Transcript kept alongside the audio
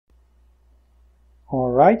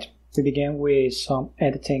Alright, we begin with some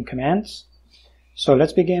editing commands. So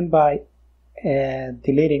let's begin by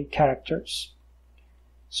deleting characters.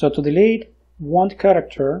 So to delete one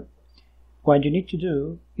character, what you need to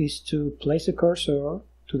do is to place the cursor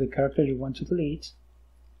to the character you want to delete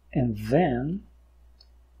and then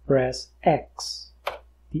press X,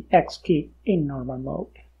 the X key in normal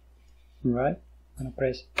mode. Alright, I'm going to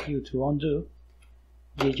press U to undo,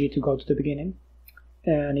 GG to go to the beginning.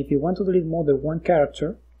 And if you want to delete more than one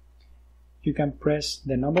character, you can press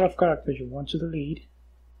the number of characters you want to delete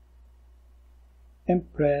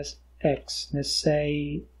and press X. Let's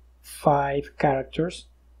say 5 characters.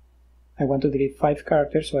 I want to delete 5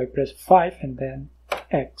 characters, so I press 5 and then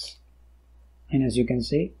X. And as you can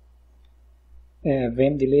see,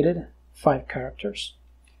 Vim deleted 5 characters.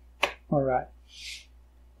 Alright.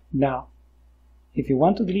 Now, if you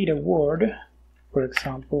want to delete a word, for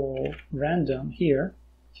example, random here,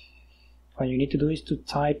 what you need to do is to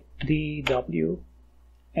type DW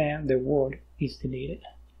and the word is deleted.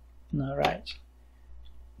 Alright.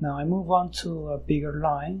 Now I move on to a bigger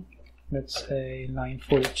line, let's say line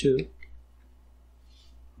 42.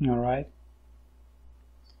 Alright.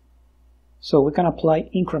 So we can apply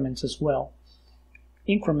increments as well.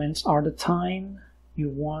 Increments are the times you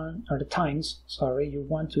want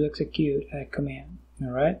to execute a command.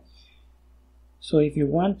 Alright. So if you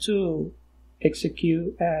want to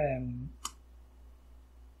execute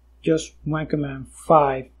just one command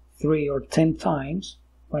 5, 3 or 10 times,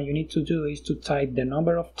 what you need to do is to type the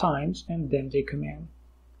number of times and then the command.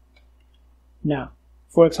 Now,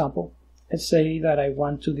 for example, let's say that I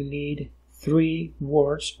want to delete 3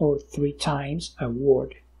 words or 3 times a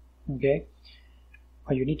word. Okay?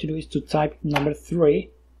 What you need to do is to type number 3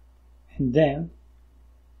 and then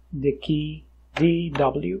the key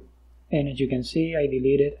DW. And as you can see, I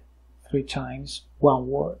deleted 3 times one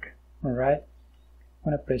word. Alright?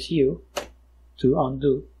 I'm going to press U to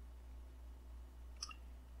undo.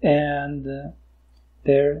 And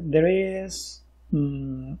there is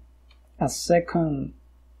a second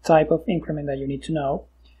type of increment that you need to know.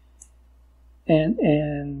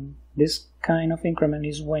 And this kind of increment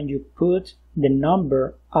is when you put the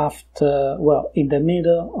number after, well, in the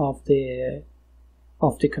middle of the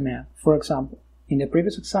command. For example, in the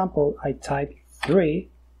previous example, I typed 3.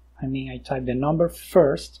 I typed the number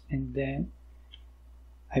first and then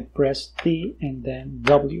I pressed T and then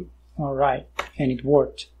W. Alright, and it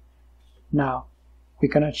worked. Now, we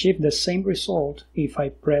can achieve the same result if I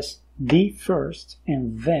press D first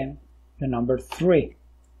and then the number 3,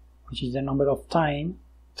 which is the number of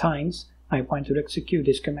times I want to execute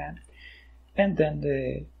this command. And then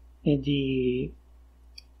the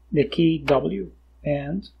key W,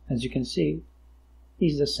 and as you can see,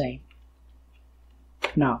 is the same.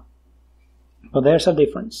 Now, but there's a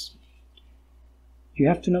difference. You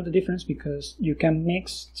have to know the difference because you can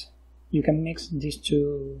mix these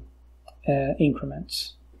two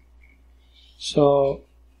increments. So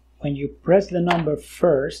when you press the number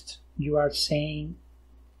first, you are saying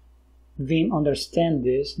Vim understands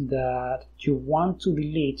this, that you want to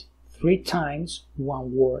delete 3 times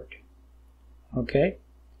one word. Okay?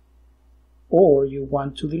 Or you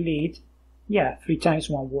want to delete 3 times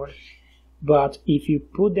one word. But if you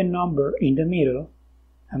put the number in the middle,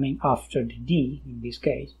 after the D in this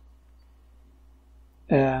case,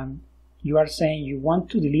 you are saying you want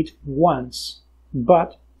to delete once,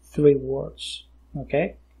 but 3 words.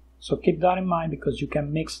 Okay? So keep that in mind because you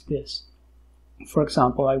can mix this. For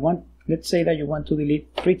example, let's say that you want to delete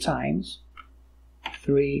 3 times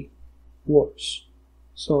 3 words.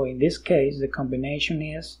 So in this case, the combination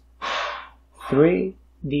is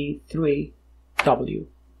 3D3W.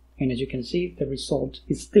 And as you can see, the result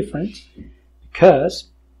is different because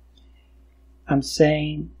I'm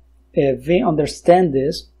saying they understand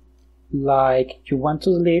this like you want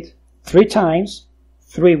to delete 3 times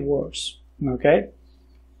 3 words. Okay?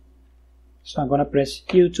 So I'm going to press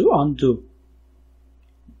U to undo.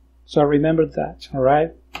 So remember that,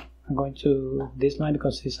 alright? I'm going to this line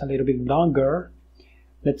because it's a little bit longer.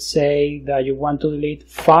 Let's say that you want to delete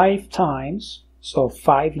 5 times, so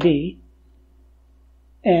 5D,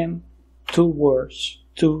 and 2 words,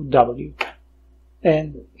 2W.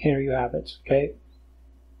 And here you have it, okay?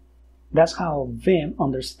 That's how Vim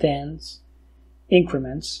understands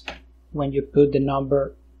increments when you put the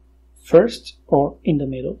number first or in the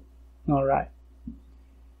middle. Alright.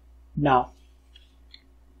 Now,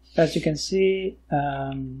 as you can see,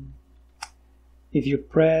 if you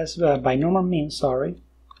press by normal means,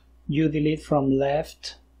 you delete from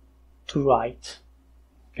left to right.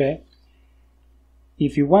 Okay.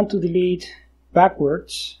 If you want to delete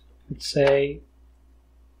backwards, let's say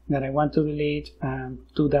that I want to delete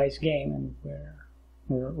 2 dice game, and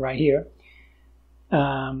we're right here,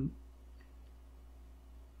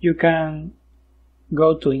 you can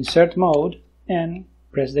go to insert mode and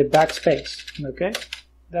press the backspace. Okay,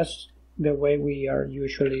 that's the way we are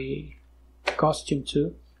usually accustomed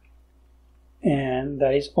to, and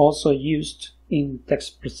that is also used in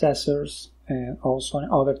text processors and also in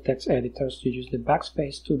other text editors. You use the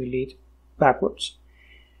backspace to delete backwards.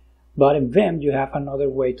 But in Vim you have another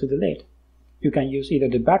way to delete. You can use either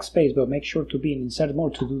the backspace, but make sure to be in insert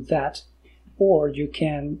mode to do that, or you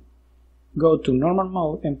can go to normal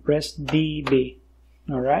mode and press DB.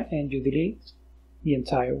 Alright, and you delete the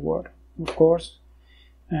entire word. Of course,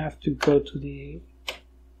 I have to go to the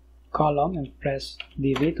column and press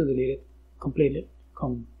DB to delete it completely.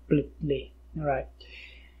 Alright,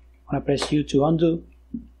 I'm going to press U to undo.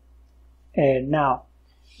 And now,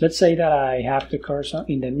 let's say that I have the cursor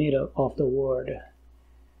in the middle of the word.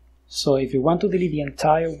 So if you want to delete the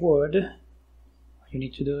entire word, what you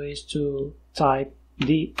need to do is to type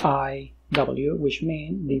DIW, which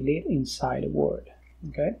means delete inside the word.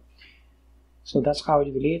 Okay, so that's how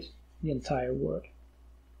you delete the entire word.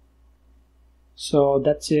 So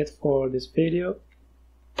that's it for this video.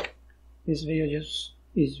 This video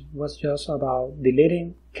was just about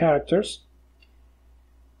deleting characters,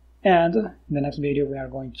 and in the next video we are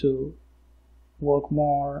going to work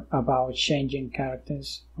more about changing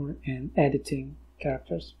characters and editing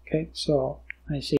characters. Okay, so I see